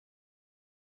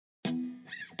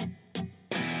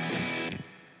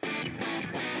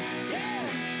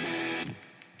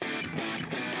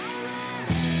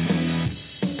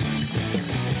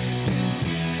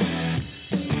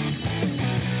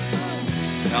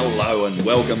Hello and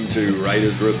welcome to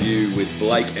Raiders Review with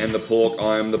Blake and the Pork.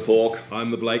 I am the Pork.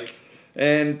 I'm the Blake.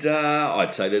 And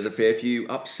I'd say there's a fair few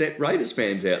upset Raiders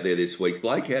fans out there this week.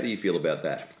 Blake, how do you feel about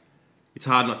that? It's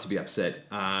hard not to be upset.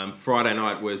 Friday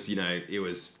night was, it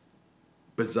was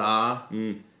bizarre.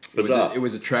 Bizarre. It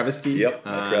was a travesty. Yep,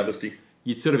 a travesty.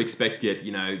 You sort of expect to get,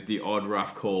 the odd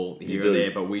rough call here or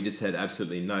there, but we just had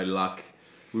absolutely no luck.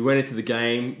 We went into the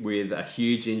game with a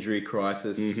huge injury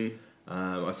crisis. Mm-hmm.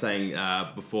 I was saying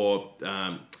before,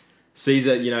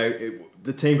 Caesar,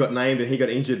 the team got named and he got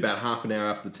injured about half an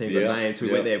hour after the team got named. So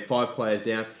we went there 5 players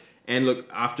down. And look,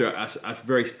 after a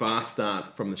very fast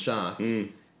start from the Sharks,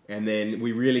 and then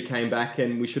we really came back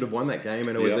and we should have won that game.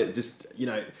 And it was just,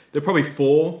 there were probably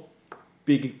 4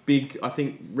 big, I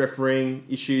think, refereeing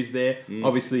issues there.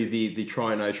 Obviously, the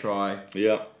try, no try.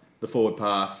 Yeah. The forward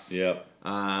pass. Yeah.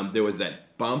 There was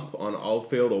that bump on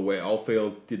Oldfield, or where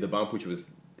Oldfield did the bump, which was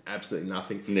absolutely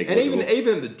nothing. Negligible. And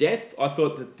even at the death, I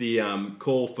thought that the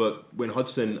call for when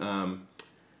Hodgson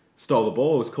stole the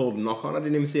ball was called a knock on. I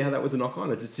didn't even see how that was a knock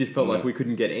on. It just felt like we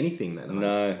couldn't get anything that night.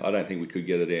 No, I don't think we could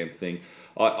get a damn thing.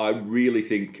 I really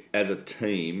think as a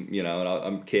team, and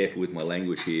I'm careful with my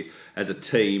language here, as a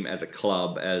team, as a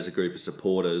club, as a group of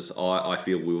supporters, I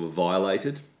feel we were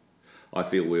violated. I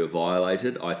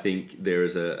think there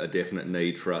is a definite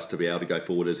need for us to be able to go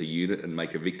forward as a unit and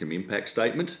make a victim impact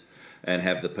statement and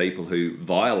have the people who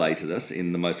violated us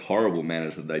in the most horrible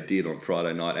manners that they did on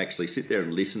Friday night actually sit there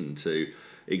and listen to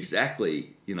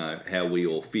exactly, how we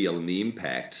all feel and the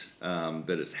impact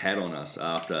that it's had on us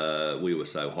after we were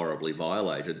so horribly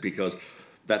violated, because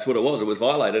that's what it was. It was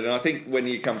violated. And I think when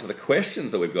you come to the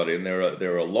questions that we've got in, there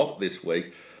are a lot this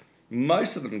week.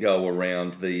 Most of them go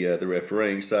around the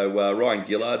refereeing. So Ryan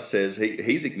Gillard says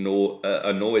he's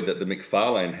annoyed that the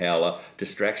McFarlane howler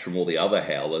distracts from all the other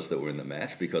howlers that were in the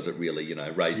match, because it really,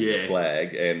 raising the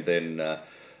flag, and then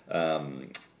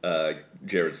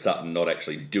Jared Sutton not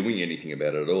actually doing anything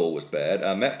about it at all was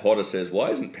bad. Matt Potter says, why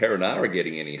isn't Perinara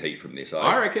getting any heat from this?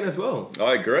 I reckon as well.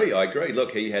 I agree.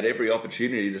 Look, he had every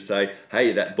opportunity to say,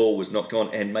 hey, that ball was knocked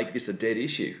on, and make this a dead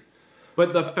issue.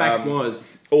 But the fact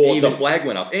was... Or the flag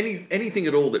went up. Anything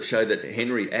at all that showed that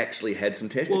Henry actually had some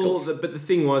testicles. Well, but the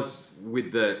thing was,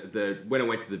 with the when it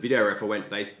went to the video ref,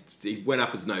 he went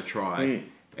up as no try.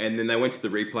 And then they went to the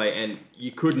replay, and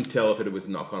you couldn't tell if it was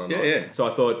a knock-on or not. Yeah. So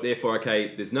I thought, therefore,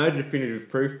 okay, there's no definitive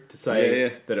proof to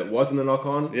say that it wasn't a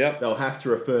knock-on. Yep. They'll have to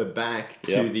refer back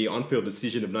to the on-field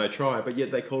decision of no try, but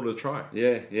yet they called it a try.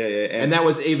 Yeah. And that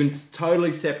was even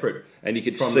totally separate. And you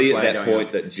could see at that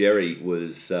point that Jerry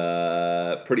was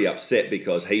pretty upset,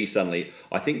 because he suddenly...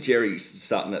 I think Jerry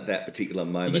Sutton at that particular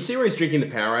moment... Did you see where he's drinking the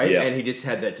Powerade? Yeah. And he just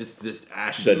had that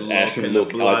ashen look.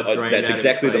 Blood drained that's out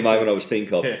exactly of his the face. moment I was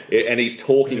thinking of. And he's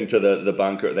talking to the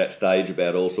bunker at that stage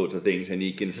about all sorts of things, and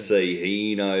you can see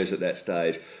he knows at that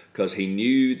stage, because he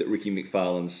knew that Ricky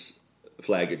McFarlane's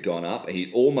flag had gone up.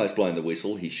 He'd almost blown the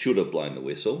whistle. He should have blown the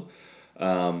whistle.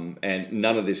 And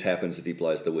none of this happens if he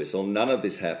blows the whistle. None of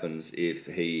this happens if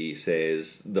he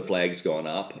says the flag's gone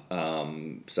up,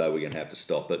 so we're going to have to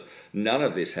stop it. None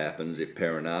of this happens if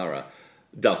Perinara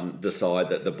doesn't decide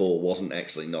that the ball wasn't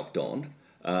actually knocked on,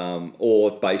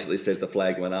 or basically says the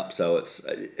flag went up. So it's,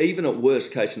 even at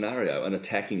worst case scenario, an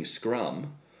attacking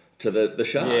scrum to the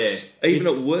Sharks. Yeah, even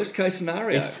at worst case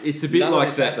scenario. It's a bit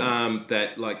like that.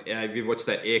 Happens. Have you watched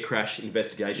that air crash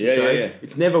investigation show? Yeah.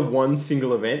 It's never one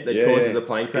single event that causes a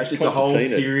plane crash. It's a whole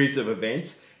series of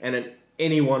events, and at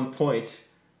any one point,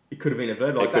 it could have been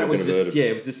averted.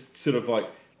 It was just sort of like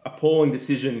appalling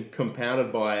decision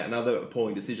compounded by another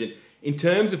appalling decision. In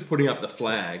terms of putting up the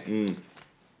flag,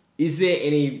 is there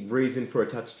any reason for a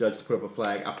touch judge to put up a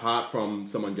flag apart from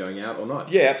someone going out or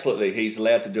not? Yeah, absolutely. He's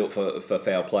allowed to do it for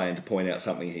foul play and to point out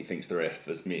something he thinks the ref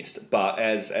has missed. But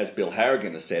as Bill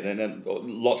Harrigan has said, and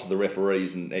lots of the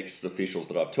referees and ex-officials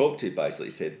that I've talked to basically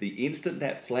said, the instant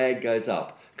that flag goes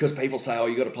up, because people say, oh,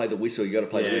 you got to play the whistle, the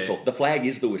whistle. The flag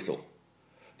is the whistle.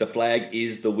 The flag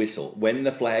is the whistle. When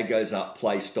the flag goes up,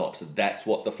 play stops. That's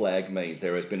what the flag means.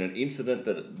 There has been an incident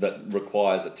that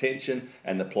requires attention,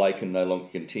 and the play can no longer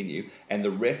continue. And the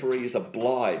referee is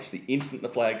obliged, the instant the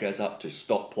flag goes up, to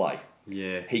stop play.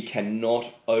 Yeah. He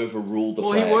cannot overrule the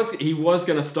flag. Well, he was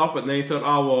going to stop it, and then he thought,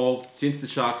 oh, well, since the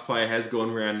Sharks player has gone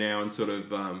around now and sort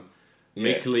of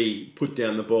mentally put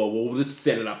down the ball, we'll just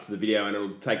send it up to the video and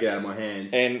it'll take it out of my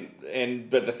hands.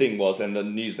 But the thing was, and the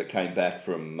news that came back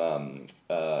from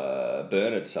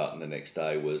Bernard Sutton the next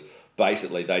day was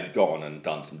basically they'd gone and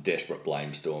done some desperate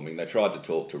blame storming. They tried to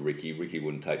talk to Ricky. Ricky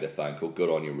wouldn't take their phone call. Good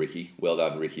on you, Ricky. Well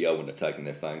done, Ricky. I wouldn't have taken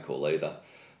their phone call either.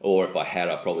 Or if I had,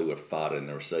 I probably would have farted in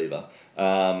the receiver.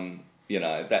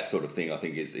 that sort of thing I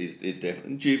think is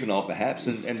definitely juvenile perhaps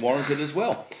and warranted as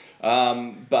well.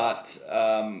 But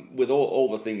with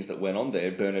all the things that went on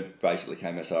there, Bernard basically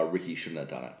came out and said, Ricky shouldn't have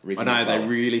done it. Ricky I know, they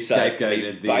really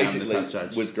scapegoated the touch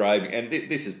judge. Was grabbing, and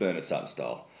this is Bernard Sutton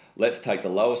style. Let's take the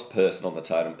lowest person on the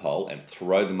totem pole and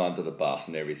throw them under the bus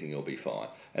and everything will be fine.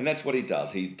 And that's what he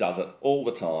does. He does it all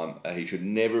the time. He should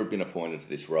never have been appointed to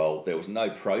this role. There was no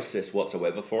process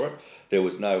whatsoever for it. There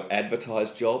was no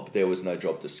advertised job. There was no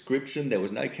job description. There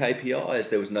was no KPIs.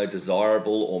 There was no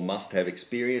desirable or must-have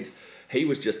experience. He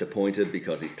was just appointed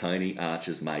because he's Tony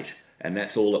Archer's mate. And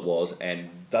that's all it was. And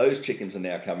those chickens are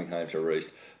now coming home to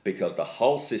roost because the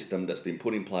whole system that's been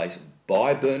put in place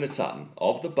by Bernard Sutton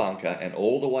of the bunker and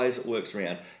all the ways it works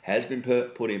around has been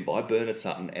put in by Bernard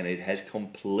Sutton, and it has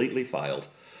completely failed.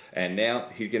 And now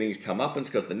he's getting his comeuppance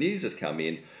because the news has come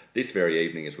in this very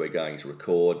evening as we're going to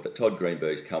record that Todd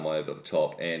Greenberg's come over the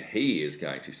top and he is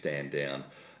going to stand down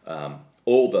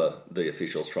all the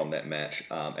officials from that match,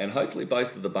 and hopefully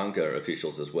both of the bunker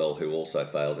officials as well, who also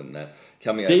failed in that.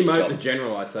 Coming over Demote the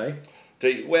general, I say.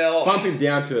 Bump him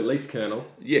down to at least colonel.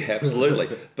 Yeah,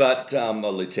 absolutely. But a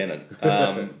lieutenant.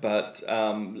 But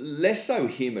less so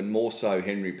him and more so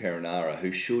Henry Perenara,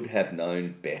 who should have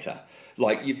known better.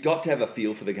 Like, you've got to have a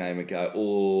feel for the game and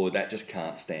go, that just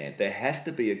can't stand. There has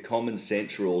to be a common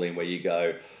sense rule in where you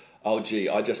go, I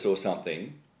just saw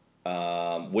something.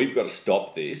 We've got to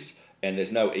stop this. And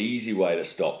there's no easy way to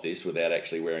stop this without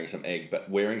actually wearing some egg. But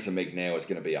wearing some egg now is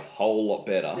going to be a whole lot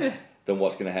better than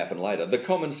what's going to happen later. The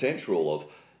common sense rule of,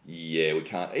 we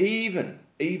can't. Even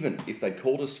if they'd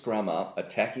called a scrum up,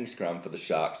 attacking scrum for the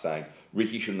Sharks, saying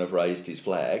Ricky shouldn't have raised his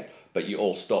flag, but you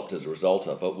all stopped as a result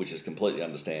of it, which is completely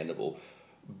understandable.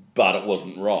 But it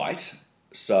wasn't right,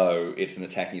 so it's an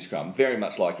attacking scrum. Very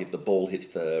much like if the ball hits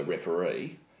the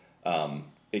referee,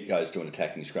 it goes to an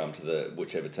attacking scrum to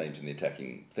whichever team's in the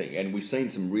attacking thing. And we've seen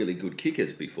some really good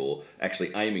kickers before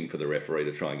actually aiming for the referee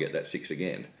to try and get that 6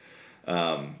 again.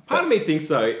 Part of me thinks,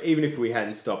 though, even if we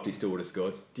hadn't stopped, he still would have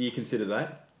scored. Do you consider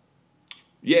that?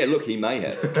 Yeah, look, he may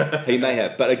have. He may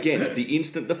have. But again, the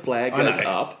instant the flag goes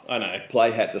up, play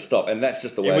had to stop. And that's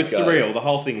just the way it goes. It was surreal. The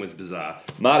whole thing was bizarre.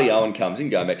 Marty Owen comes in,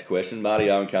 going back to question.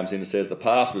 Marty Owen comes in and says the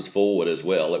pass was forward as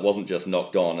well. It wasn't just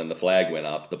knocked on and the flag went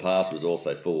up. The pass was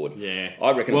also forward. Yeah.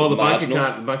 I reckon it was marginal.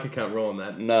 The bunker can't rule on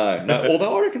that. No.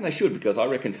 Although I reckon they should, because I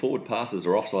reckon forward passes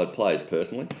are offside plays,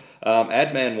 personally.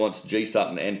 Adman wants G.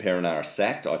 Sutton and Perenara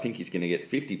sacked. I think he's going to get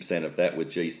 50% of that with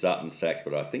G. Sutton sacked,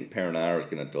 but I think Perenara is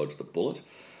going to dodge the bullet.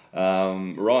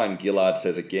 Ryan Gillard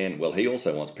says again, he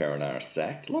also wants Perenara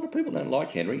sacked. A lot of people don't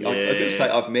like Henry. Yeah. I've got to say,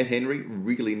 I've met Henry,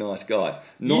 really nice guy.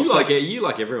 You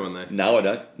like everyone, though. No, I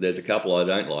don't. There's a couple I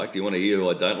don't like. Do you want to hear who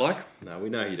I don't like? No, we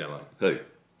know who you don't like. Who?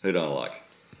 Who don't I like?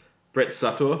 Brett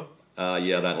Sutter. I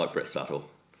don't like Brett Sutter.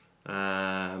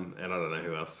 And I don't know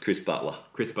who else. Chris Butler.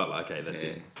 Okay, that's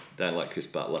it. Don't like Chris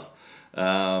Butler.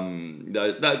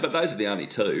 But those are the only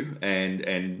two,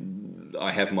 and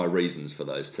I have my reasons for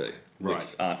those two, which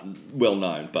aren't well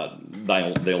known, but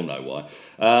they'll know why.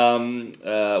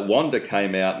 Wanda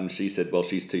came out and she said,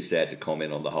 she's too sad to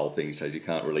comment on the whole thing, so you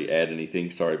can't really add anything.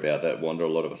 Sorry about that, Wanda. A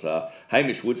lot of us are.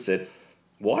 Hamish Wood said,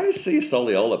 why is Sia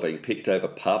Soliola being picked over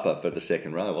Papa for the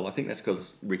second row? Well, I think that's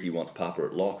because Ricky wants Papa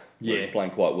at lock. Yeah, he's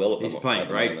playing quite well at the moment. He's playing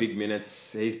great, big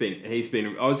minutes. He's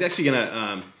been. I was actually going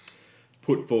to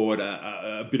put forward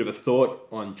a bit of a thought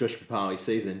on Josh Papali's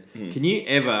season. Can you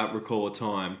ever recall a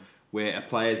time where a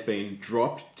player's been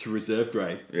dropped to reserve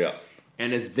grade,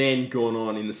 and has then gone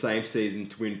on in the same season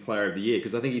to win Player of the Year?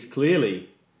 Because I think he's clearly.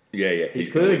 He's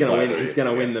clearly going to win. He's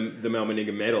going to win the Mal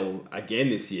Meninga medal again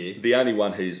this year. The only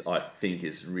one who's I think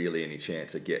is really any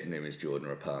chance of getting him is Jordan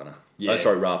Rapana.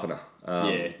 Rapana.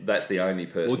 That's the only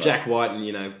person. Well, Jack White,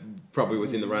 probably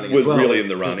was in the running. Was really in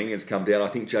the running. Has come down. I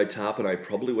think Joe Tarpano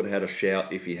probably would have had a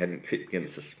shout if he hadn't been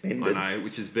suspended. I know,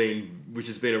 which has been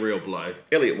a real blow.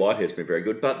 Elliot Whitehead's been very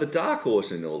good, but the dark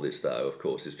horse in all this, though, of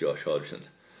course, is Josh Hodgson,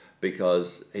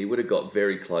 because he would have got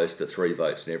very close to 3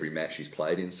 votes in every match he's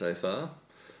played in so far.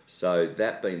 So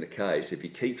that being the case, if he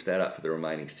keeps that up for the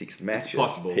remaining 6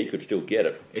 matches, he could still get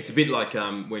it. It's a bit like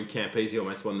when Campese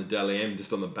almost won the Dally M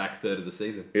just on the back third of the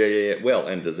season. Yeah. Well,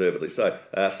 and deservedly so.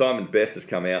 Simon Best has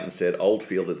come out and said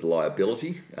Oldfield is a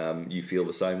liability. You feel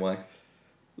the same way?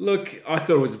 Look, I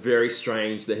thought it was very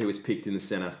strange that he was picked in the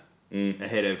centre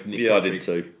ahead of Nick Kotrick. Yeah, I did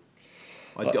too.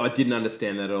 I didn't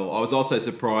understand that at all. I was also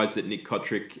surprised that Nick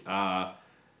Kotrick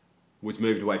was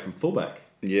moved away from fullback.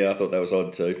 Yeah, I thought that was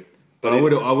odd too. But I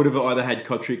would have either had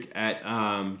Kotrick at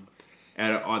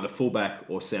either fullback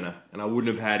or centre, and I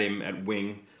wouldn't have had him at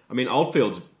wing. I mean,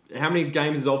 Oldfield's how many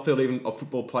games has Oldfield even of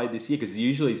football played this year? Because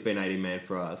usually he's been 18-man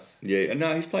for us. Yeah,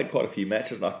 no, he's played quite a few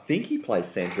matches, and I think he plays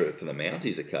centre for the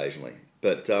Mounties occasionally.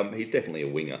 But he's definitely a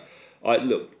winger.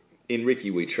 Look, in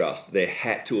Ricky we trust. There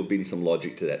had to have been some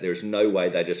logic to that. There is no way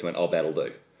they just went, oh, that'll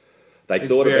do. They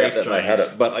thought about it, they had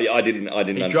it, but I didn't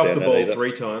understand that. He dropped the ball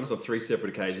 3 times on 3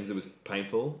 separate occasions. It was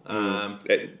painful.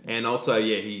 And also,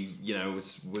 he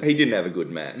was... He didn't have a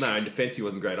good match. No, in defence he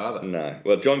wasn't great either. No.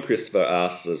 Well, John Christopher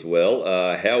asks as well,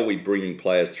 how are we bringing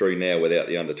players through now without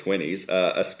the under-20s,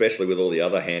 especially with all the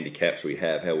other handicaps we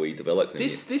have, how we develop them?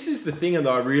 This is the thing that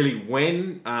I really...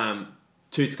 When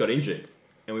Toots got injured,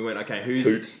 and we went, okay, who's...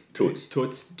 Toots.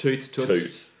 Toots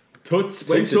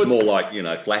is more like,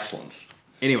 flatulence.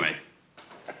 Anyway...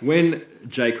 When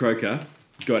Jay Croker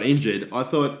got injured, I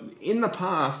thought in the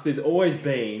past there's always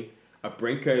been a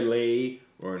Brinko Lee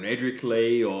or an Edric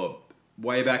Lee or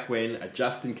way back when a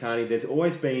Justin Carney. There's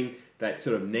always been that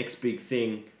sort of next big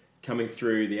thing coming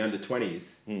through the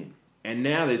under-20s. And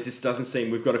now there just doesn't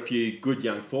seem... We've got a few good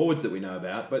young forwards that we know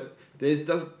about, but there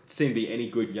doesn't seem to be any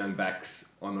good young backs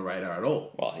on the radar at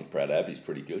all. Well, I think Brad Abbey's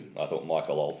pretty good. I thought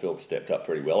Michael Oldfield stepped up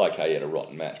pretty well. Okay, he had a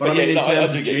rotten match. But in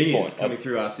terms of juniors coming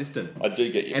through our system. I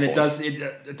do get your point. And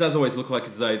it does always look like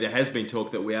as though there has been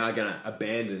talk that we are going to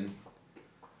abandon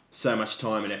so much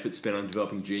time and effort spent on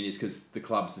developing juniors because the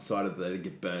club's decided that it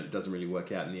get burnt. It doesn't really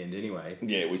work out in the end anyway.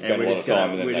 Yeah, we spend a lot of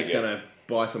time we're just going to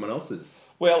buy someone else's.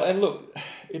 Well, and look,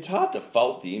 it's hard to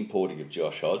fault the importing of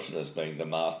Josh Hodgson as being the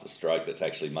master stroke that's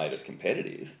actually made us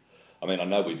competitive. I mean, I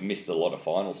know we've missed a lot of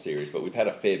final series, but we've had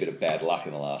a fair bit of bad luck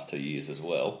in the last 2 years as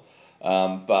well.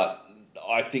 But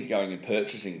I think going and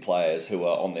purchasing players who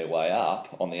are on their way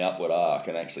up, on the upward arc,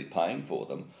 and actually paying for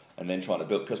them, and then trying to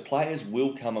build... Because players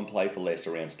will come and play for less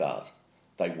around Stars.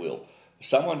 They will. If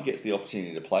someone gets the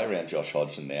opportunity to play around Josh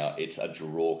Hodgson now, it's a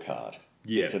draw card.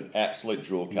 Yeah. It's an absolute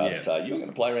draw card to say, you're going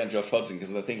to play around Josh Hodgson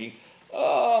because they're thinking,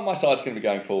 oh, my side's going to be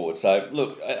going forward. So,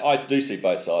 look, I do see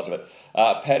both sides of it.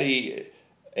 Paddy...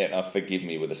 And forgive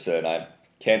me with a surname,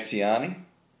 Canciani.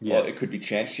 Yeah. Or it could be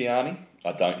Chanciani.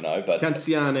 I don't know, but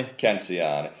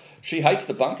Canciani. She hates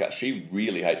the bunker. She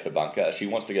really hates the bunker. She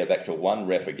wants to go back to one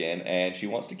ref again, and she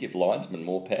wants to give linesmen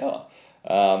more power,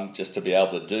 just to be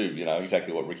able to do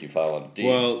exactly what Ricky Phelan did.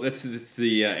 Well, that's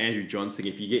the Andrew Johns thing.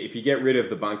 If you get rid of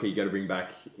the bunker, you got to bring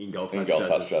back in-goal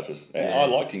touch judges. Yeah. I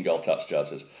liked in-goal touch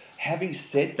judges. Having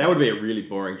said that would be a really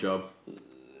boring job.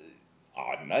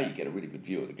 I don't know, you get a really good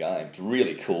view of the game. It's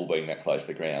really cool being that close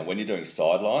to the ground. When you're doing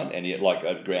sideline and you're like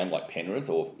a ground like Penrith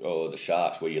or the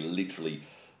Sharks where you literally,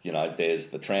 there's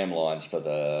the tram lines for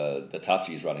the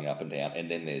touchies running up and down and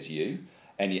then there's you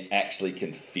and you actually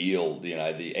can feel,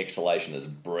 the exhalation as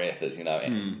breath as,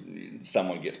 and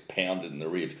someone gets pounded in the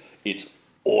ribs. It's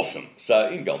awesome. So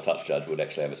in-goal touch judge would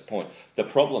actually have its point. The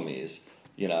problem is,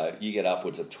 you get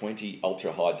upwards of 20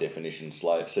 ultra-high definition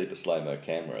super slow-mo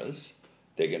cameras.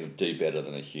 They're going to do better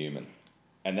than a human.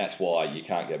 And that's why you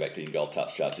can't go back to in-goal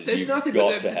touch judges. There's nothing,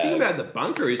 but the thing about the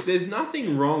bunker is there's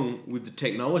nothing wrong with the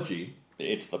technology.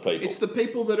 It's the people. It's the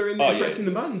people that are in there pressing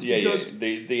the buttons. Yeah, because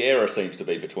the error seems to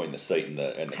be between the seat and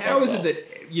the how console. Is it that,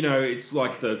 it's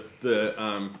like the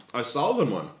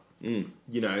O'Sullivan one, the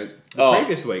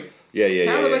previous week.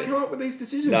 How do they come up with these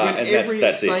decisions when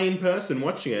every sane person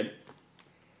watching it,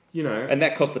 And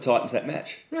that cost the Titans that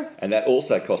match. Yeah. And that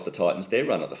also cost the Titans their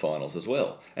run at the finals as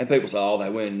well. And people say, they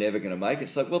were never going to make it.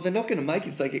 It's like, well, they're not going to make it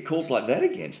if they get calls like that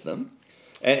against them.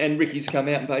 And Ricky's come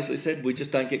out and basically said, we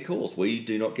just don't get calls. We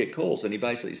do not get calls. And he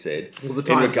basically said, well, the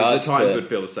Titans would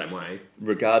feel the same way.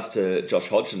 Regards to Josh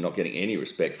Hodgson not getting any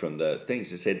respect from the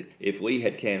things, he said, if we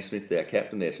had Cam Smith, our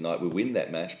captain, there tonight, we win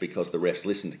that match because the refs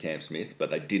listened to Cam Smith, but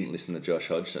they didn't listen to Josh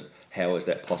Hodgson. How is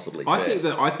that possibly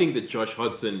fair? I think that Josh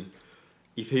Hodgson,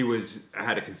 if he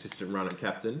had a consistent run at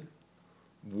captain,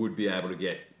 would be able to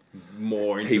get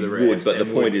more into the refs. He would, but the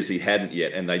point is he hadn't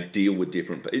yet, and they deal with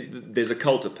different... There's a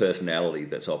cult of personality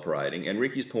that's operating, and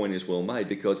Ricky's point is well made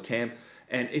because Cam...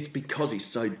 And it's because he's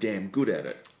so damn good at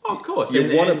it. Oh, of course.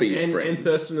 You want to be his friend. And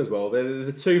Thurston as well. They're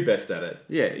the two best at it.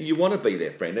 Yeah, you want to be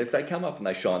their friend. If they come up and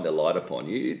they shine their light upon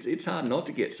you, it's hard not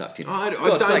to get sucked in. I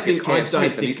don't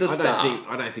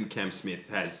think Cam Smith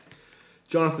has...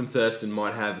 Jonathan Thurston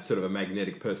might have sort of a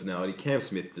magnetic personality. Cam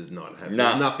Smith does not have.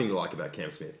 There's nothing to like about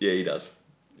Cam Smith. Yeah, he does.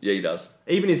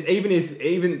 Even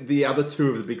the other two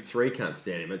of the big three can't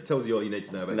stand him. It tells you all you need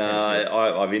to know about Cam Smith.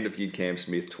 I've interviewed Cam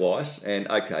Smith twice, and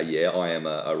I am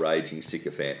a raging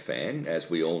sycophant fan,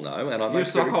 as we all know, and I'm very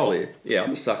clear. Yeah,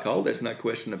 I'm a suckhole. There's no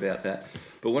question about that.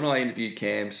 But when I interviewed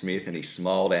Cam Smith and he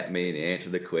smiled at me and he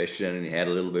answered the question and he had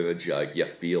a little bit of a joke, you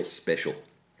feel special.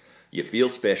 You feel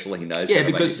special. He knows Yeah, how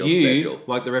to make you because feel you, special.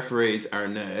 like the referees, are a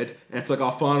nerd, and it's like,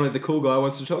 oh, finally the cool guy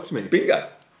wants to talk to me. Bingo.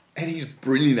 And he's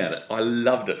brilliant at it. I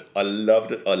loved it. I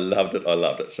loved it. I loved it. I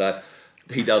loved it. So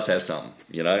he does have something,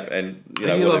 you know. And you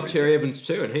know, And you whatever love he Cherry said. Evans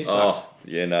too, and he sucks. Oh,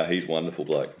 yeah, no, he's a wonderful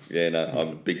bloke. Yeah, no, I'm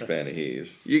a big fan of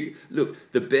his. Look,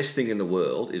 the best thing in the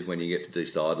world is when you get to do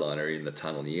sideline or in the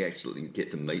tunnel and you actually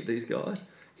get to meet these guys.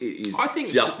 It is I think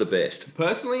just the best.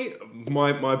 Personally,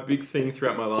 my big thing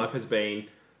throughout my life has been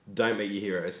don't meet your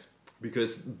heroes.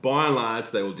 Because by and large,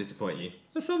 they will disappoint you.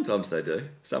 Well, sometimes they do.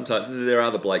 Sometimes there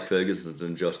are the Blake Fergusons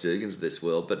and Josh Duggins of this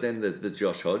world, but then the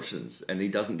Josh Hodgsons, and he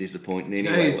doesn't disappoint in any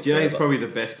way Do you know whatsoever. he's probably the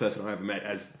best person I ever met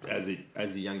as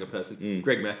a younger person?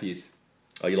 Greg Matthews.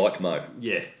 Oh, you liked Mo?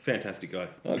 Yeah, fantastic guy.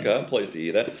 Okay, I'm pleased to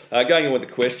hear that. Going on with the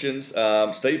questions,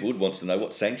 Steve Wood wants to know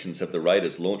what sanctions have the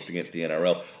Raiders launched against the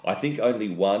NRL. I think only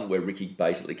one where Ricky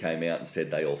basically came out and said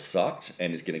they all sucked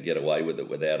and is going to get away with it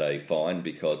without a fine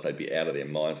because they'd be out of their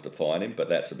minds to fine him, but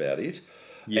that's about it.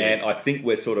 Yeah. And I think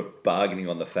we're sort of bargaining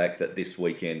on the fact that this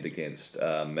weekend against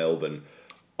Melbourne,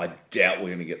 I doubt we're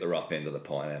going to get the rough end of the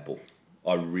pineapple.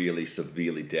 I really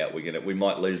severely doubt we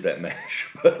might lose that match,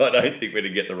 but I don't think we're going to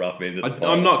get the rough end of the pineapple.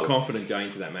 I'm not confident going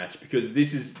to that match because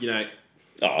this is,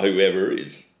 whoever it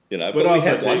is, but we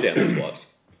also had one down there twice.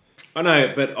 I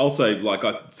know, but also,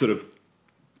 the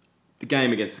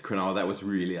game against the Cronulla, that was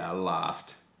really our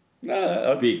last.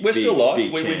 No, we're still live.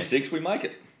 We win chance. 6, we make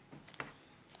it.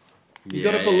 You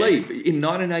got to believe, in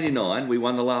 1989, we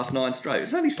won the last 9 straight.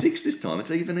 It's only 6 this time. It's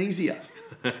even easier.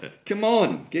 Come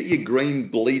on, get your green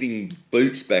bleeding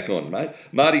boots back on, mate.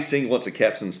 Marty Singh wants a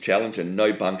captain's challenge and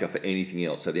no bunker for anything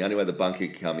else. So the only way the bunker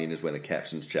can come in is when the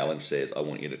captain's challenge says, I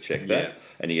want you to check that. Yeah.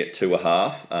 And you get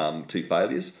 2.5, 2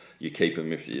 failures. You keep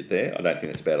them if you're there. I don't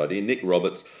think that's a bad idea. Nick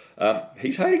Roberts,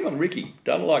 he's hating on Ricky.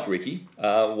 Doesn't like Ricky.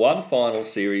 1 final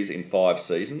series in 5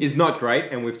 seasons. Is not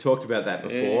great, and we've talked about that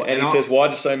before. And he says, why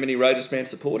do so many Raiders fans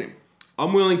support him?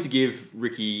 I'm willing to give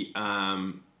Ricky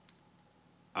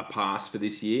a pass for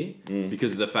this year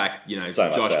because of the fact, Josh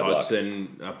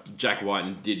Hodgson, Jack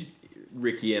Whiten did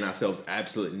Ricky and ourselves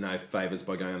absolutely no favours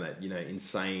by going on that,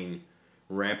 insane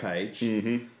rampage.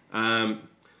 Mm-hmm.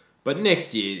 But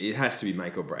next year, it has to be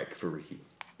make or break for Ricky.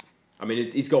 I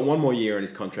mean, he's got 1 more year on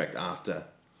his contract after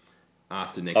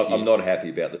next year. I'm not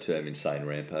happy about the term insane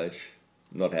rampage.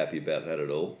 I'm not happy about that at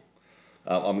all.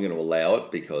 I'm going to allow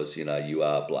it because, you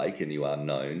are Blake and you are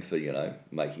known for,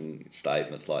 making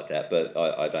statements like that. But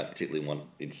I don't particularly want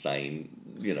insane,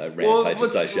 rampage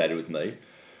associated with me.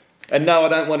 And no, I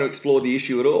don't want to explore the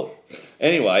issue at all.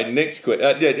 Anyway, next question.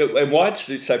 And why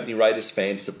do so many Raiders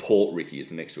fans support Ricky is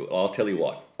the next one. I'll tell you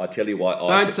why.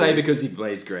 Don't say because he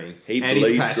bleeds green. He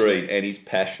bleeds green and he's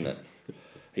passionate.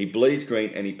 He bleeds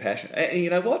green and he's passionate. And you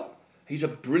know what? He's a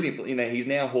brilliant, he's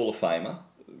now Hall of Famer,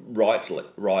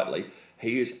 rightly.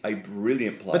 He is a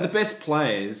brilliant player. But the best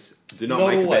players do not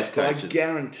make always, the best coaches. I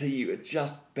guarantee you, it's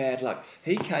just bad luck.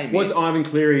 He came Was Ivan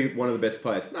Cleary one of the best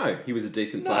players? No, he was a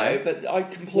decent player. No, but I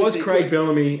completely Was Craig agree.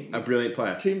 Bellamy a brilliant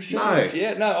player? Tim Shaws,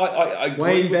 yeah. No, I agree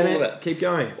Wayne with Bennett, all that. keep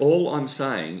going. All I'm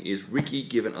saying is Ricky,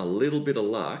 given a little bit of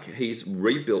luck, he's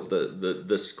rebuilt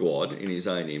the squad in his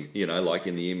own, like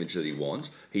in the image that he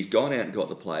wants. He's gone out and got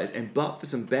the players, and but for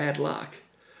some bad luck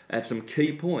at some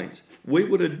key points, we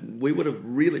would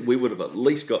have at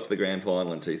least got to the grand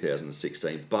final in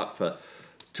 2016. But for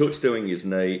Toots doing his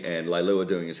knee and Leilua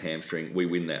doing his hamstring, we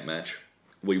win that match.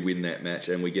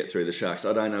 And we get through the Sharks.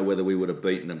 I don't know whether we would have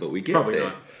beaten them, but we get Probably there.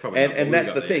 Not. Probably not. And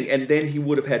that's the thing. And then he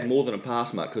would have had more than a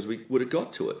pass mark because we would have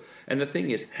got to it. And the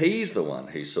thing is, he's the one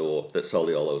who saw that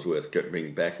Soliola was worth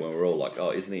bringing back when we were all like,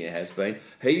 oh, isn't he a has-been?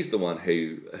 He's the one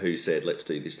who said, let's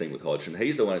do this thing with Hodgson.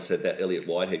 He's the one who said that Elliot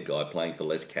Whitehead guy playing for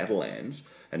Les Catalans,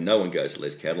 and no one goes to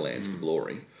Les Catalans for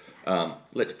glory.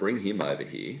 Let's bring him over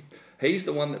here. He's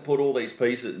the one that put all these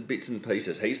bits and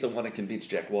pieces. He's the one who convinced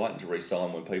Jack Whiten to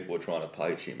resign when people were trying to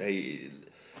poach him.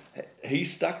 He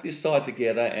stuck this side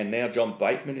together, and now John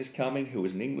Bateman is coming, who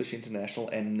is an English international,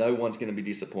 and no one's going to be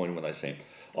disappointed when they see him.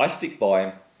 I stick by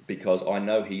him because I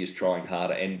know he is trying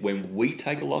harder, and when we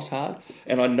take a loss hard,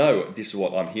 and I know this is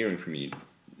what I'm hearing from you,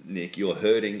 Nick, you're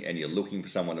hurting and you're looking for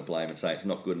someone to blame and say it's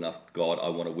not good enough, God, I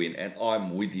want to win, and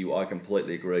I'm with you, I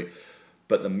completely agree.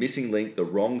 But the missing link, the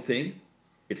wrong thing,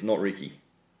 it's not Ricky.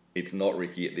 It's not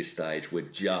Ricky at this stage. We're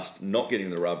just not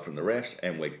getting the rub from the refs,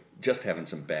 and we're just having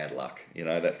some bad luck.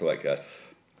 That's the way it goes.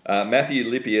 Matthew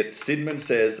Lippi at Sidman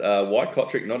says, why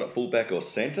Kotrick not at fullback or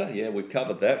centre? Yeah, we've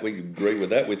covered that. We agree with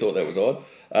that. We thought that was odd.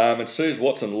 And Suze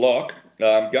Watson Locke,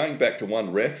 going back to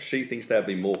one ref, she thinks they'd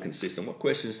be more consistent. What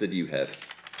questions did you have?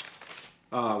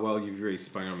 Oh, well, you've really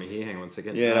sprung on me here. Hang on a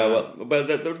second. Yeah, no, well, but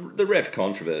the ref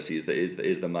controversy is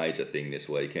the major thing this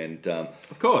week, and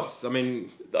of course, I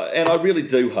mean, and I really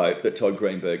do hope that Todd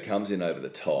Greenberg comes in over the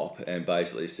top and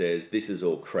basically says, "This is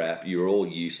all crap. You're all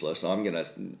useless.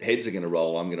 Heads are gonna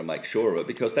roll. I'm gonna make sure of it,"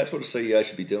 because that's what a CEO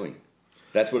should be doing.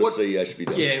 That's what a CEO should be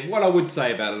doing. Yeah, what I would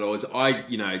say about it all is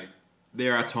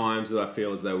there are times that I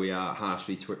feel as though we are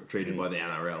harshly treated by the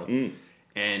NRL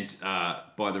and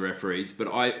by the referees, but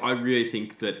I really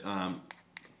think that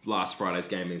last Friday's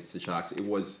game against the Sharks, it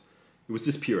was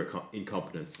just pure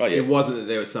incompetence. Oh, yeah. It wasn't that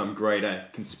there was some greater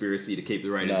conspiracy to keep the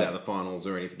Raiders out of the finals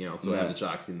or anything else, or have the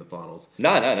Sharks in the finals.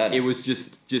 No. It was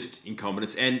just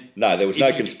incompetence. And no, there was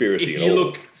no conspiracy at all. If you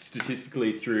look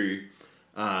statistically through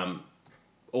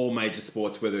all major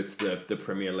sports, whether it's the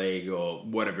Premier League or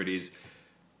whatever it is,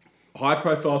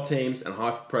 high-profile teams and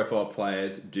high-profile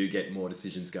players do get more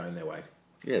decisions going their way.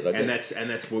 Yeah, they do. And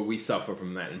that's where we suffer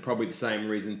from that. And probably the same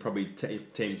reason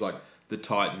teams like the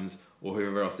Titans or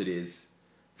whoever else it is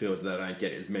feels they don't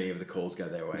get as many of the calls go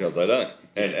their way. Because they don't.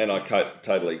 And I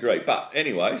totally agree. But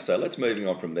anyway, so let's moving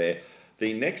on from there.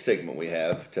 The next segment we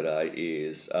have today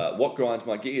is What Grinds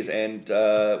My Gears. And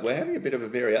we're having a bit of a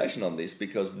variation on this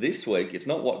because this week it's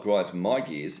not what grinds my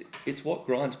gears, it's what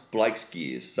grinds Blake's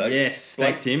gears. So yes, Blake,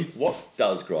 thanks, Tim. What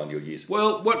does grind your gears?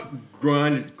 Well, what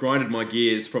grinded my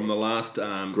gears from the last...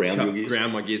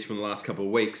 Ground my gears from the last couple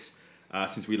of weeks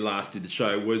since we last did the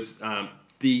show was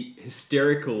the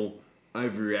hysterical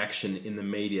overreaction in the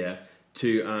media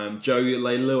to Joey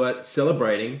Leilua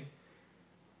celebrating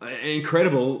an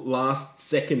incredible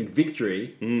last-second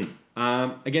victory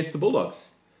against the Bulldogs.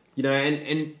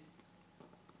 And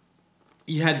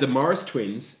you had the Morris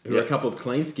twins, who are a couple of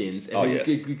clean skins, and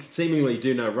who seemingly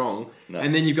do no wrong. No.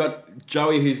 And then you've got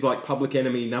Joey, who's like public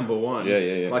enemy number one,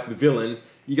 like the villain.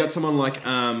 You got someone like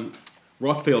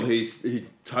Rothfield, who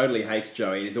totally hates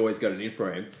Joey and has always got it in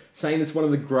for him, saying it's one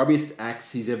of the grubbiest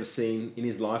acts he's ever seen in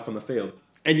his life on the field.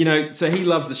 And, so he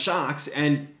loves the Sharks,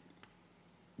 and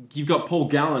you've got Paul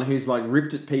Gallen, who's like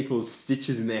ripped at people's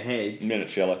stitches in their heads.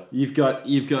 Minicello. You've got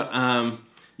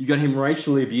him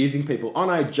racially abusing people. Oh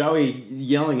no, Joey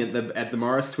yelling at the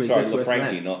Morris twins. Sorry,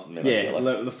 LaFranchi, not Minicello. Yeah,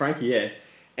 LaFranchi, yeah.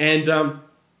 And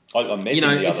I met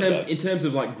him the other day. In terms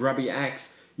of like grubby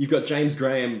acts, you've got James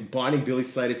Graham biting Billy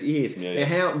Slater's ears. Yeah.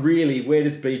 Now, where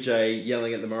does BJ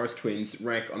yelling at the Morris twins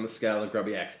rank on the scale of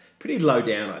grubby acts? Pretty low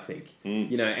down, I think.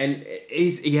 And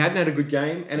he hadn't had a good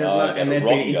game, and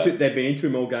they'd been into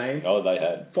him all game. Oh, they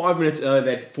had. 5 minutes earlier,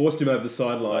 they'd forced him over the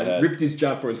sideline, ripped his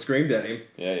jumper, and screamed at him.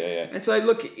 Yeah. And so,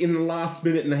 look, in the last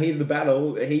minute, in the heat of the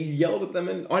battle, he yelled at them,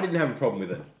 and I didn't have a problem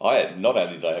with it. Not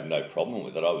only did I have no problem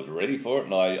with it, I was ready for it,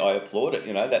 and I applaud it.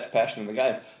 That's passion in the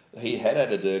game. He had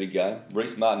a dirty game.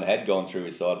 Reece Martin had gone through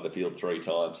his side of the field 3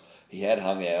 times. He had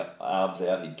hung arms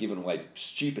out. He'd given away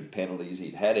stupid penalties.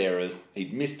 He'd had errors.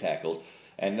 He'd missed tackles.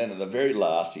 And then at the very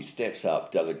last, he steps up,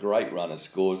 does a great run and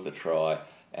scores the try.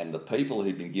 And the people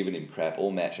who'd been giving him crap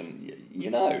all match, and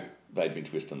they'd been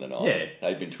twisting the knife. Yeah.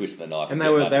 They'd been twisting the knife. And they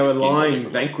were lying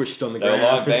vanquished on the ground. They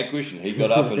were lying vanquished, and he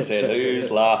got up and said, "Who's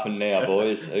laughing now,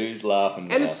 boys? Who's laughing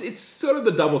now?" And it's sort of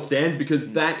the double stands,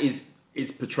 because that is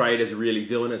portrayed as a really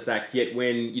villainous act, yet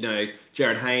when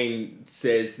Jared Hayne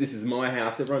says this is my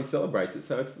house, everyone celebrates it.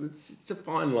 So it's a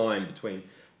fine line between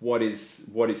what is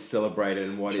celebrated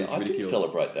and what is ridiculed. I didn't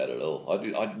celebrate that at all.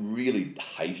 I really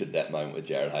hated that moment with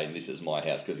Jared Hayne. This is my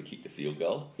house, because he kicked a field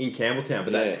goal in Campbelltown,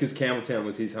 but that's because Campbelltown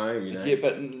was his home. Yeah,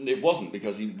 but it wasn't,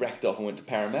 because he racked off and went to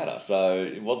Parramatta, so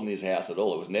it wasn't his house at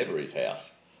all. It was never his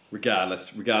house.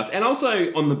 Regardless. And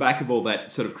also, on the back of all that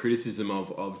sort of criticism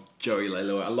of Joey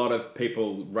Leilua, a lot of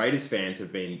people, Raiders fans, have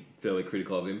been fairly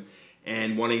critical of him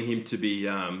and wanting him to be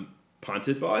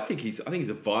punted. But I think he's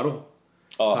a vital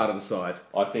part of the side.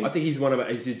 I think he's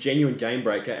he's a genuine game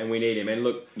breaker, and we need him. And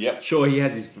look, sure, he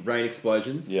has his brain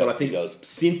explosions, but I think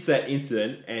since that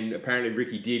incident, and apparently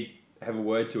Ricky did have a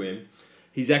word to him,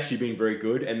 he's actually been very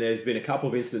good. And there's been a couple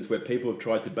of incidents where people have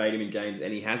tried to bait him in games,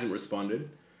 and he hasn't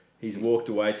responded. He's walked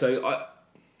away, so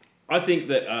I think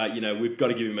that we've got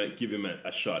to give him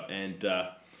a shot. And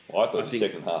I thought the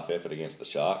second half effort against the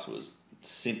Sharks was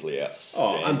simply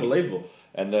outstanding. Oh, unbelievable!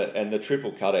 And the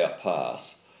triple cutout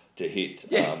pass to hit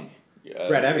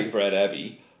Brad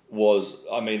Abbey was.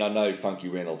 I mean, I know Funky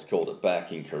Reynolds called it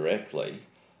back incorrectly.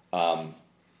 But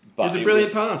it was a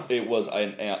brilliant pass. It was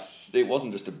it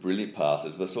wasn't just a brilliant pass. It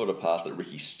was the sort of pass that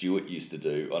Ricky Stewart used to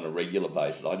do on a regular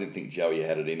basis. I didn't think Joey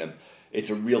had it in him. It's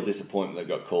a real disappointment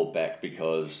that got called back,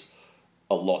 because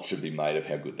a lot should be made of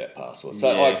how good that pass was.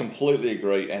 So I completely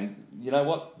agree. And you know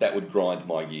what? That would grind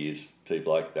my gears too,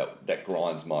 Blake. That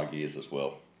grinds my gears as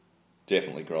well.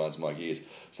 Definitely grinds my gears.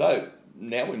 So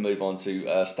now we move on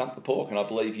to Stump the Pork, and I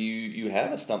believe you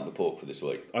have a Stump the Pork for this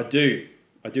week. I do.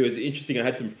 It was interesting. I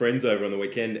had some friends over on the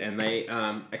weekend, and they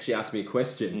actually asked me a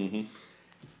question. Mm-hmm.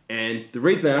 And the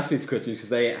reason they asked me this question is because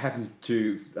they happened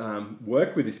to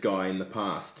work with this guy in the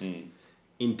past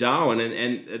in Darwin,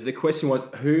 and the question was,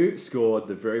 who scored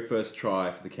the very first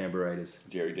try for the Canberra Raiders?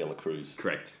 Jerry Dela Cruz.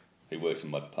 Correct. He works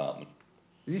in my department.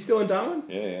 Is he still in Darwin?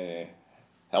 Yeah.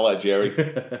 Hello, Jerry.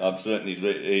 I'm certain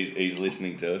he's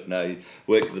listening to us. No, he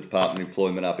works for the Department of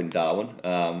Employment up in Darwin.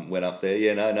 Went up there.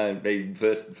 Yeah, no. He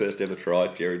first ever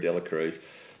tried, Jerry Dela Cruz.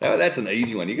 Now, that's an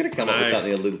easy one. You've got to come up with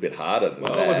something a little bit harder than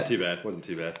that. It wasn't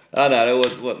too bad. Oh, no,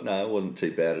 it wasn't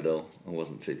too bad at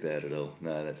all.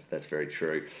 No, that's very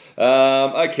true.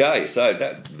 Okay, so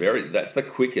that's the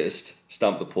quickest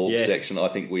Stump the Pork section I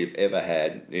think we've ever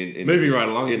had. Moving right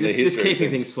along. Just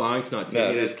keeping things flowing tonight,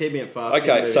 Tim. Just keeping it fast.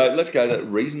 Okay, so let's go to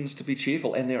reasons to be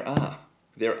cheerful, and there are.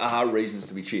 There are reasons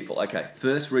to be cheerful. Okay,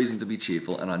 first reason to be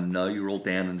cheerful, and I know you're all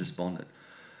down and despondent,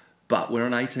 but we're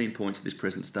on 18 points at this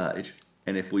present stage.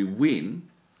 And if we win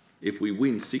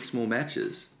 6 more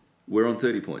matches, we're on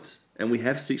 30 points. And we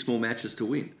have 6 more matches to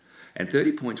win. And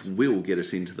 30 points will get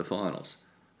us into the finals.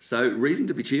 So reason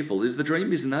to be cheerful is the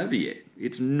dream isn't over yet.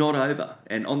 It's not over.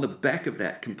 And on the back of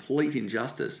that complete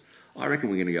injustice, I reckon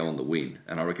we're going to go on the win.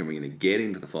 And I reckon we're going to get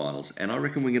into the finals. And I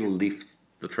reckon we're going to lift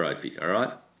the trophy, all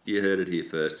right? You heard it here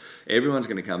first. Everyone's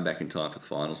going to come back in time for the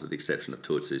finals, with the exception of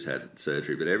Toots, who's had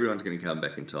surgery. But everyone's going to come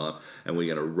back in time, and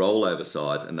we're going to roll over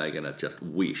sides, and they're going to just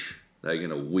wish. They're going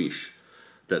to wish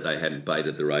that they hadn't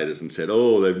baited the Raiders and said,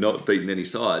 oh, they've not beaten any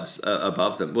sides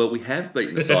above them. Well, we have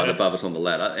beaten a side above us on the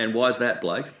ladder. And why is that,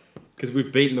 Blake? Because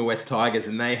we've beaten the West Tigers,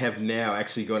 and they have now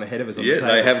actually gone ahead of us on the table.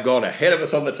 Yeah, they have gone ahead of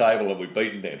us on the table, and we've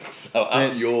beaten them. So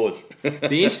up yours.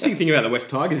 The interesting thing about the West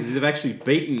Tigers is they've actually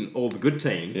beaten all the good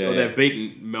teams. Yeah, they've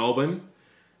beaten Melbourne,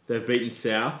 they've beaten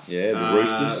Souths. Yeah,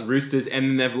 the Roosters, and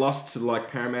then they've lost to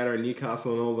like Parramatta and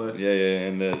Newcastle and all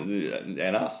the...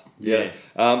 and us. Yeah.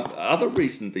 Other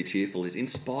reason to be cheerful is, in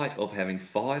spite of having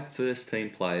 5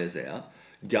 first-team players out,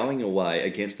 going away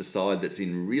against a side that's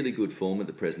in really good form at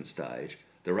the present stage,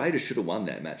 the Raiders should have won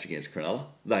that match against Cronulla.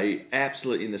 They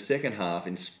absolutely, in the second half,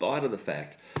 in spite of the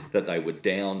fact that they were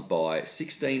down by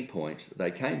 16 points,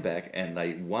 they came back and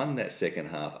they won that second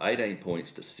half 18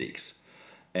 points to 6.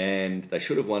 And they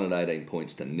should have won at 18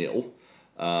 points to 0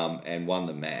 and won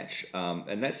the match.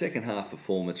 And that second half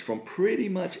performance from pretty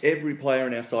much every player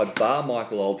on our side, bar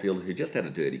Michael Oldfield, who just had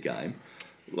a dirty game.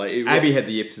 Abby had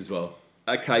the yips as well.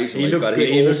 Occasionally, but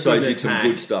he also did some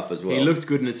good stuff as well. He looked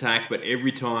good in attack, but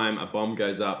every time a bomb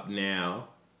goes up now,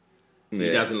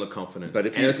 he doesn't look confident. But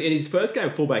in his first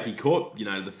game fullback, he caught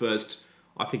the first,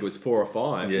 I think it was 4 or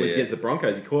 5. It was against the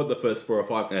Broncos. He caught the first 4 or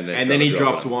 5, and then he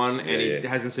dropped one, and he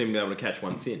hasn't seemed to be able to catch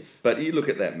one since. But you look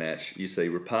at that match, you see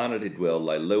Rapana did well,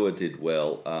 Leilua did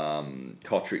well,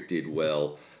 Kotrick did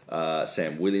well.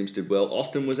 Sam Williams did well.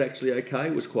 Austin was actually okay.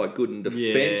 Was quite good in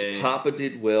defence. Papa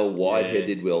did well. Whitehead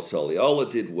did well. Soliola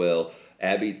did well.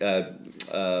 Abby.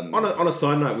 On a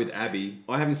side note with Abby,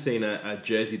 I haven't seen a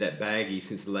jersey that baggy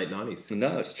since the late 90s.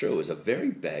 No, it's true. It was a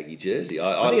very baggy jersey.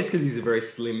 I think it's because he's a very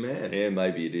slim man. Yeah,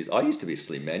 maybe it is. I used to be a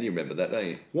slim man. You remember that, don't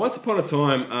you? Once upon a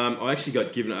time, I actually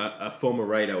got given a former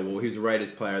Raider, or he was a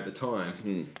Raiders player at the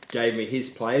time, gave me his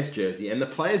player's jersey. And the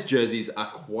player's jerseys are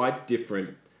quite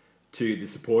different to the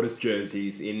supporters'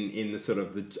 jerseys in the sort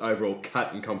of the overall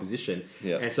cut and composition.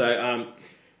 Yeah. And so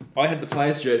I had the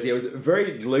player's jersey. It was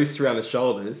very loose around the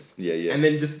shoulders. Yeah. And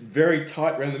then just very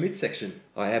tight around the midsection.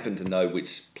 I happen to know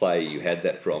which player you had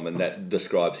that from, and that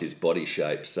describes his body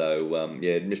shape. So,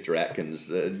 Mr. Atkins.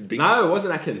 No, it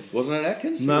wasn't Atkins. Wasn't it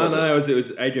Atkins? No, it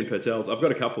was Adrian Purtell's. I've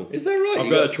got a couple. Is that right? I've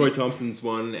got a Troy Thompson's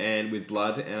one, and with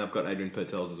blood, and I've got Adrian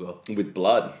Purtell's as well. With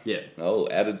blood? Yeah. Oh,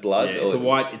 added blood? Yeah,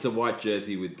 it's a white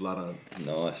jersey with blood on it.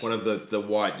 Nice. One of the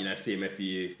white,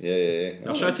 CMFU. Yeah.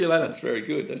 I'll show it to you later. That's very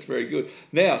good.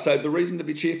 Now, so the reason to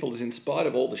be cheerful is, in spite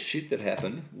of all the shit that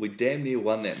happened, we damn near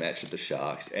won that match at the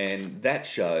Sharks, and that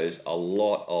shows a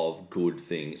lot of good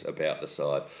things about the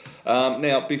side.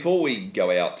 Now, before we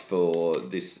go out for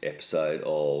this episode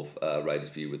of Raiders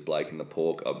View with Blake and the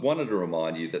Pork, I wanted to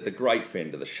remind you that the great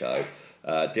friend of the show,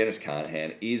 Dennis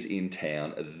Carnahan, is in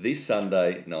town this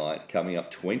Sunday night, coming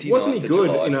up 29th of July. Wasn't he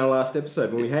good in our last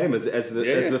episode when we had him as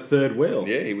the third wheel?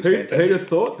 Yeah, he was fantastic. Who'd have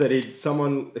thought that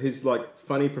someone who's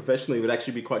funny professionally would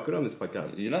actually be quite good on this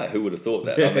podcast? Who would have thought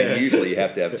that? I mean, usually you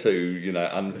have to have 2,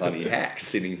 unfunny hacks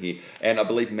sitting here. And I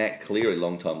believe Matt Cleary,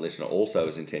 long-time listener, also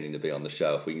is intending to be on the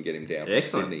show if we can get him down from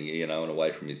Sydney, and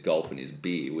away from his golf and his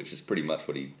beer, which is pretty much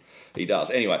what he he does.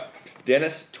 Anyway,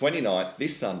 Dennis, 29th,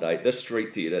 this Sunday, the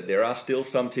Street Theatre. There are still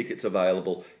some tickets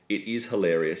available. It is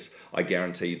hilarious. I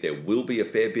guarantee there will be a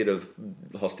fair bit of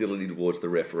hostility towards the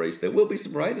referees. There will be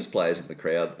some Raiders players in the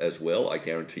crowd as well. I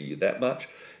guarantee you that much.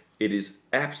 It is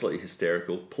absolutely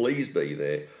hysterical. Please be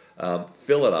there.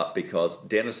 Fill it up because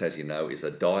Dennis, as you know, is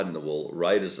a dyed-in-the-wool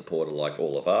Raiders supporter like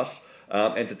all of us.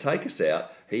 And to take us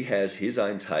out, he has his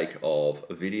own take of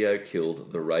Video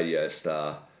Killed the Radio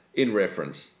Star in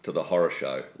reference to the horror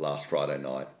show last Friday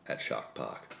night at Shark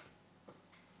Park.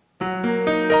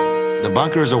 The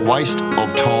bunker is a waste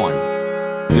of time.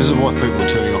 This is why people are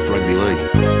turning off rugby league.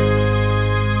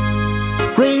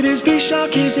 Raiders v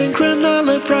Sharkies in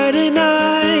Cronulla Friday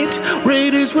night.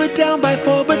 Raiders were down by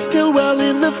 4 but still well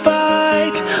in the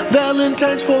fight.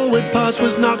 Valentine's forward pass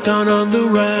was knocked on the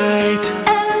right.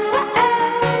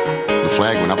 The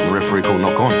flag went up and the referee called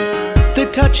knock on. The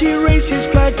touchy raised his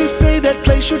flag to say that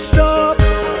play should stop.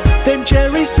 Then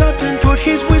Jerry Sutton put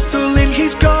his whistle in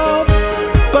his gob,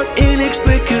 but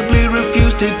inexplicably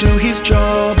refused to do his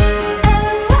job.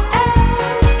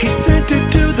 He sent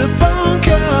it to the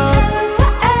bunker.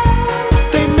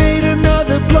 They made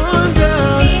another blunder.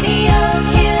 Video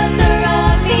killed the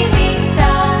rugby league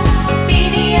star.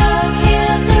 Video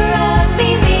killed the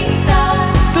rugby league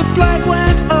star. The flag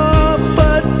went up,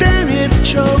 but then it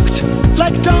choked.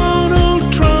 Like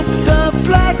Donald Trump, the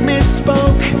flag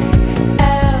misspoke.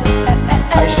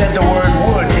 I said the word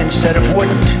would instead of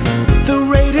wouldn't. The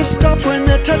Raiders stopped when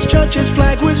the touch judge's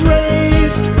flag was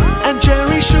raised, and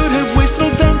Jerry should have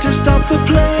whistled then to stop the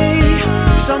play.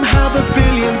 Somehow the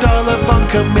billion-dollar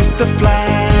bunker missed the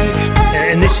flag.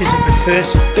 And this isn't the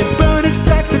first. Then Bernard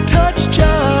sacked the touch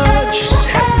judge. This has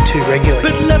happened too regularly.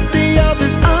 But left the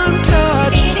others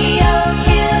untouched. Video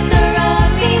killed the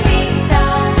rugby league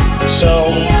star. So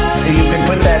you can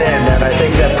put that in, and I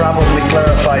think that probably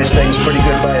clarifies things pretty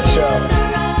good.